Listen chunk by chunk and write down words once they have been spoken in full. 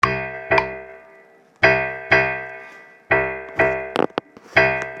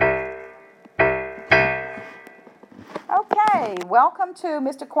Okay, welcome to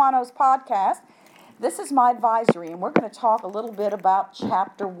Mr. Quano's podcast. This is my advisory, and we're going to talk a little bit about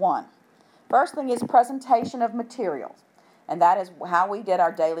Chapter 1. First thing is presentation of materials, and that is how we did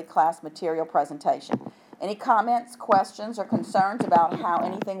our daily class material presentation. Any comments, questions, or concerns about how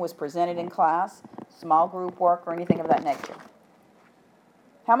anything was presented in class, small group work, or anything of that nature?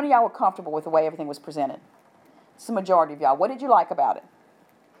 How many of y'all were comfortable with the way everything was presented? It's the majority of y'all. What did you like about it?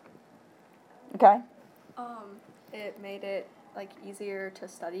 Okay? It made it easier to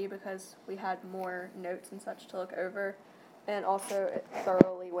study because we had more notes and such to look over, and also it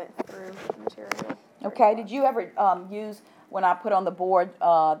thoroughly went through the material. Okay, did you ever use, when I put on the board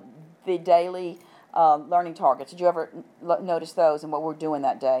the daily learning targets, did you ever notice those and what we're doing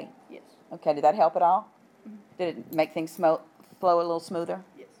that day? Yes. Okay, did that help at all? Mm-hmm. Did it make things flow a little smoother?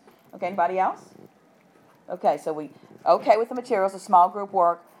 Yes. Okay, anybody else? Okay, so okay with the materials, the small group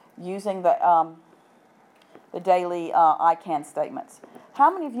work, using the daily ICANN statements.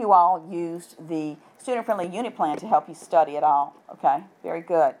 How many of you all used the student-friendly unit plan to help you study at all? Okay, very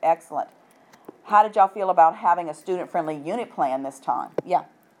good, excellent. How did y'all feel about having a student-friendly unit plan this time? Yeah.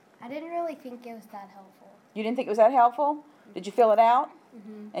 I didn't really think it was that helpful. You didn't think it was that helpful? Did you fill it out?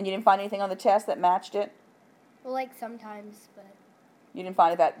 Mm-hmm. And you didn't find anything on the test that matched it? Well, sometimes, but... You didn't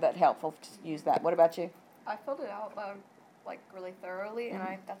find it that helpful to use that. What about you? I filled it out really thoroughly, and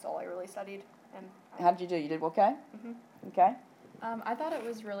that's all I really studied. And how did you do? You did okay? Mm-hmm. Okay. I thought it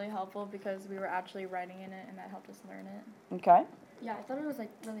was really helpful because we were actually writing in it, and that helped us learn it. Okay. Yeah, I thought it was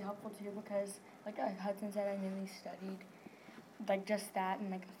really helpful too because Hudson said, I mainly studied just that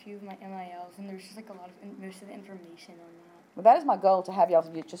and a few of my MILs, and there's just a lot of most of the information on that. Well, that is my goal, to have y'all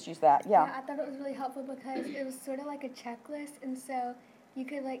just use that. Yeah. Yeah, I thought it was really helpful because it was sort of like a checklist, and so you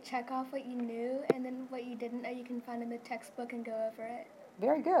could check off what you knew, and then what you didn't know you can find in the textbook and go over it.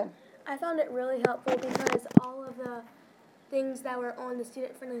 Very good. I found it really helpful because all of the things that were on the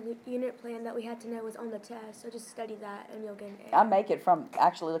student-friendly unit plan that we had to know was on the test. So just study that and you'll get an A. I make it from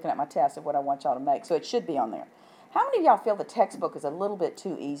actually looking at my test of what I want y'all to make, so it should be on there. How many of y'all feel the textbook is a little bit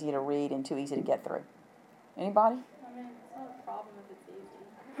too easy to read and too easy to get through? Anybody? I mean, it's not a problem if it's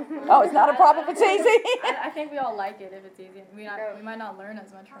easy. Oh, it's not a problem if it's easy? I think we all like it if it's easy. We might not learn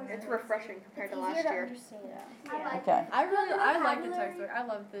as much from it. it's refreshing compared to last Easier to year. understand. Yeah. Okay. I like the textbook. I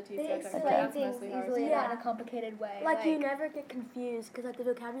love the TCI They textbook. explain That's things mostly how I easily was and not in a complicated way. You never get confused because the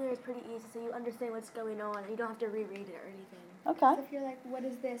vocabulary is pretty easy, so you understand what's going on. You don't have to reread it or anything. Okay. So if you're what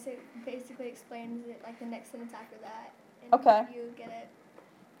is this? It basically explains it the next sentence after that. And Okay. You get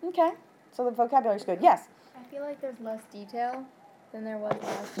it. Okay. So the vocabulary is good. Yes? I feel like there's less detail than there was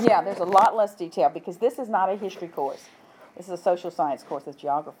last Yeah, there's a lot less detail because this is not a history course. This is a social science course. It's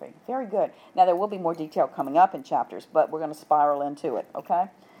geography. Very good. Now, there will be more detail coming up in chapters, but we're going to spiral into it, okay?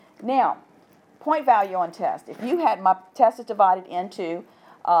 Now, point value on test. If you had, my test is divided into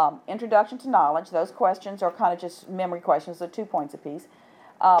introduction to knowledge. Those questions are kind of just memory questions, so 2 points apiece.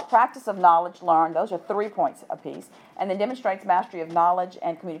 Practice of knowledge learned, those are 3 points apiece. And then demonstrates mastery of knowledge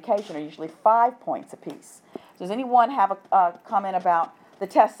and communication are usually 5 points apiece. Does anyone have a comment about the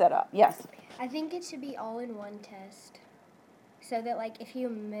test setup? Yes? I think it should be all in one test. So that, if you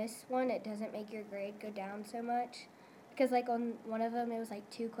miss one, it doesn't make your grade go down so much. Because, on one of them, it was,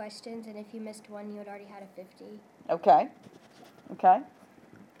 2 questions, and if you missed one, you had already had a 50. Okay. Okay.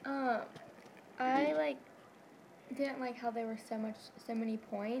 I didn't like how there were so many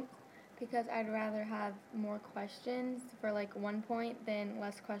points because I'd rather have more questions for 1 point than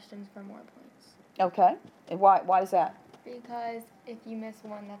less questions for more points. Okay. And why is that? Because if you miss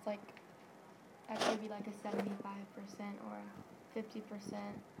one, that's I'd maybe a 75% or a 50%,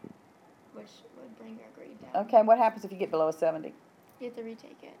 which would bring your grade down. Okay. What happens if you get below a 70? You have to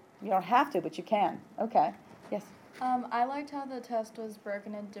retake it. You don't have to, but you can. Okay. Yes? I liked how the test was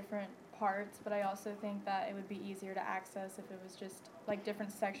broken in different parts, but I also think that it would be easier to access if it was just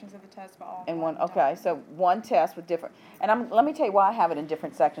different sections of the test, but all. And one, okay, so one test with different, and let me tell you why I have it in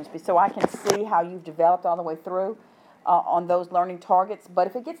different sections, so I can see how you've developed all the way through on those learning targets. But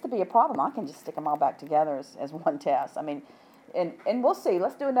if it gets to be a problem, I can just stick them all back together as one test. I mean, and we'll see.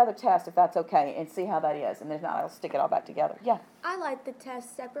 Let's do another test if that's okay, and see how that is. And if not, I'll stick it all back together. Yeah. I like the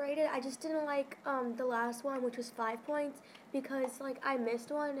test separated. I just didn't like the last one, which was 5 points, because I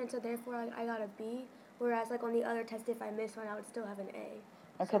missed one, and so therefore I got a B. Whereas on the other test, if I missed one, I would still have an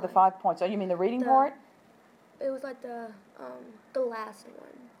A. Okay, So, the 5 points. Oh, you mean the reading part? It was the last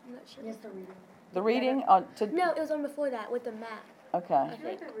one. I'm not sure. Yes, the reading. The reading No, it was on before that with the math. Okay. I feel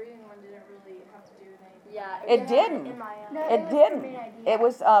like the reading one didn't really have to do with anything. Yeah. It didn't. It didn't. It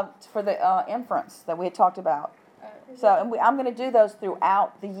was for the inference that we had talked about. So, and I'm going to do those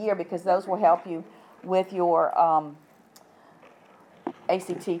throughout the year because those will help you with your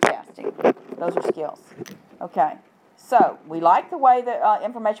ACT testing. Those are skills. Okay. So we like the way the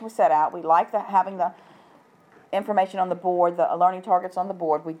information was set out. We like having the information on the board, the learning targets on the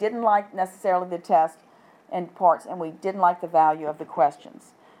board. We didn't like necessarily the test and parts, and we didn't like the value of the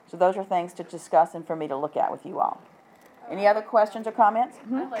questions. So those are things to discuss and for me to look at with you all. Any other questions or comments?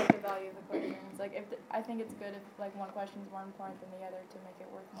 I like the value of the questions. Like, I think it's good if like one question's more important than the other to make it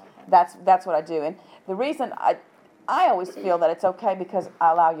worth more points. That's what I do. And the reason I always feel that it's okay because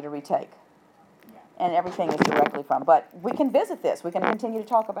I allow you to retake. And everything is directly from. But we can visit this. We can continue to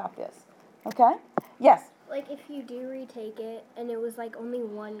talk about this. Okay? Yes? Like if you do retake it and it was like only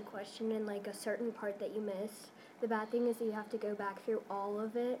one question in like a certain part that you missed, the bad thing is that you have to go back through all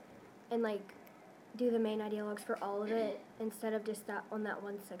of it and like do the main ideologues for all of it instead of just that on that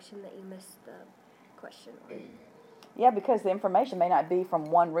one section that you missed the question on. Yeah, because the information may not be from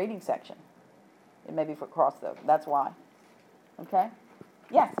one reading section. It may be across those. That's why. Okay?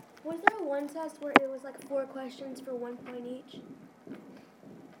 Yes? Was there one test where it was like 4 questions for 1 point each?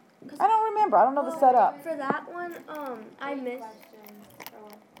 I don't remember. I don't know the setup. For that one, I missed.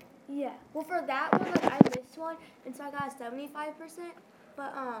 Yeah. Well, for that one, like I missed one, and so I got a 75%.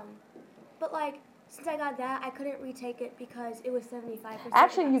 But like since I got that, I couldn't retake it because it was 75%.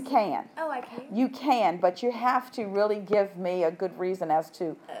 Actually, you can. Oh, I can. You can, but you have to really give me a good reason as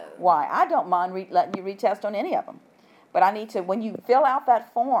to why. I don't mind letting you retest on any of them. But I need to, when you fill out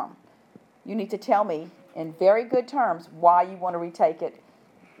that form, you need to tell me in very good terms why you want to retake it,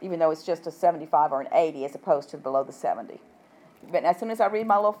 even though it's just a 75 or an 80 as opposed to below the 70. But as soon as I read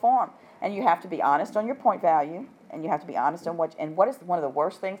my little form, and you have to be honest on your point value, and you have to be honest on what is one of the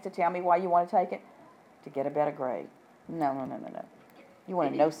worst things to tell me why you want to take it? To get a better grade. No. You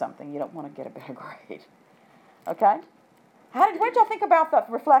want to know something. You don't want to get a better grade. Okay? What did y'all think about the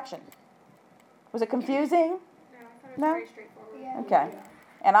reflection? Was it confusing? No? Very straightforward. Yeah. Okay.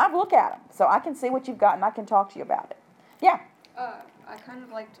 And I've looked at them, so I can see what you've got and I can talk to you about it. Yeah. I kind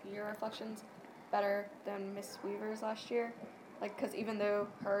of liked your reflections better than Miss Weaver's last year. Like, because even though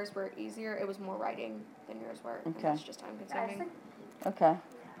hers were easier, it was more writing than yours were. And Okay. that's just time consuming. Okay.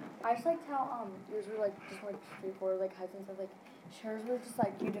 I just liked how yours were like just like straightforward, like heights and stuff. Like hers were just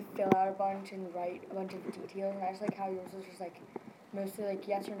like you to fill out a bunch and write a bunch of details, and I just like how yours was just like mostly like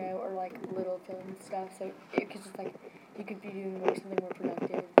yes or no or like little fill in stuff. So it could just like you could be doing something more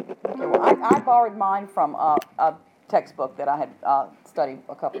productive. Okay. Well, I borrowed mine from a textbook that I had studied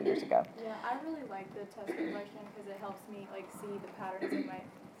a couple of years ago. Yeah, I really like the test reflection because it helps me like see the patterns in my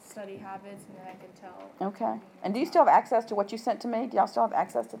study habits, and then I can tell. Okay. And do you still have access to what you sent to me? Do y'all still have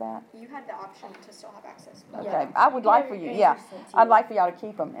access to that? You had the option to still have access. But Okay. I would like for you, yeah. I'd like for y'all to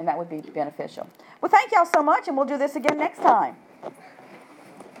keep them, and that would be beneficial. Well, thank y'all so much, and we'll do this again next time.